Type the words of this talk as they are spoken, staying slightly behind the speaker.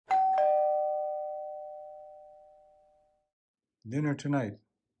Dinner tonight.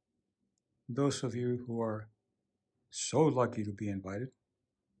 Those of you who are so lucky to be invited,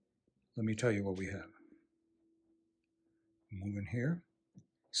 let me tell you what we have. Move in here.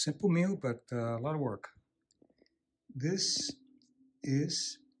 Simple meal, but a lot of work. This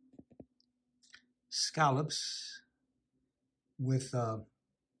is scallops with a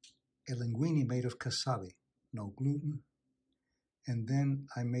linguine made of cassave, no gluten. And then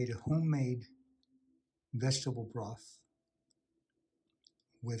I made a homemade vegetable broth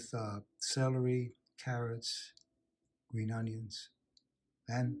with celery, carrots, green onions,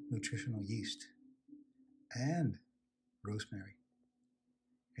 and nutritional yeast, and rosemary.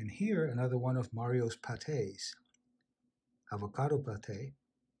 And here, another one of Mario's pâtés, avocado pâté.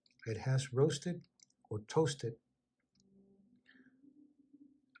 It has roasted or toasted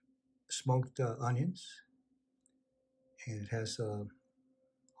smoked onions, and it has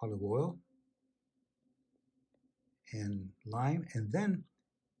olive oil and lime, and then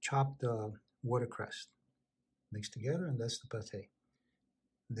chopped watercress mixed together, and that's the pâté.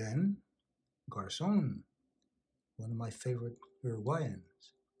 Then garzon, one of my favorite Uruguayans.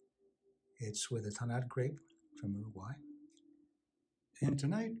 It's with a tanat grape from Uruguay. And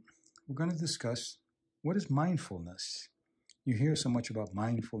tonight we're going to discuss what is mindfulness. You hear so much about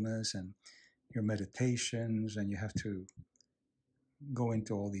mindfulness and your meditations, and you have to go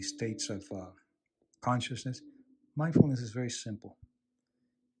into all these states of consciousness. Mindfulness is very simple.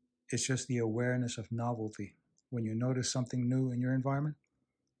 It's just the awareness of novelty. When you notice something new in your environment,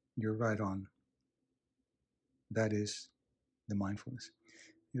 you're right on. That is the mindfulness.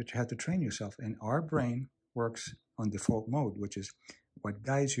 You have to train yourself. And our brain works on default mode, which is what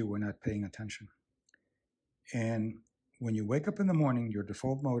guides you when not paying attention. And when you wake up in the morning, your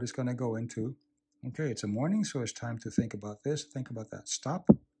default mode is going to go into, okay, it's a morning, so it's time to think about this, think about that. Stop,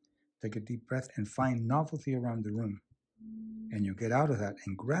 take a deep breath, and find novelty around the room. And you get out of that,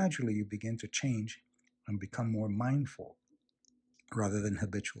 and gradually you begin to change and become more mindful rather than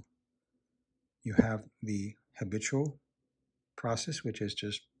habitual. You have the habitual process, which is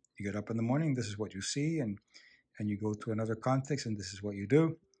just you get up in the morning, this is what you see, and you go to another context, and this is what you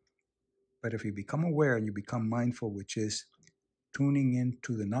do. But if you become aware and you become mindful, which is tuning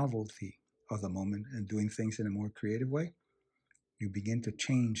into the novelty of the moment and doing things in a more creative way, you begin to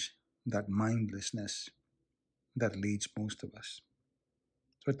change that mindlessness that leads most of us.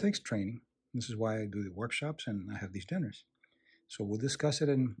 So it takes training. This is why I do the workshops and I have these dinners. So we'll discuss it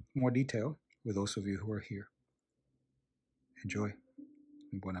in more detail with those of you who are here. Enjoy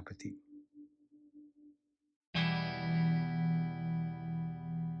and bon appetit.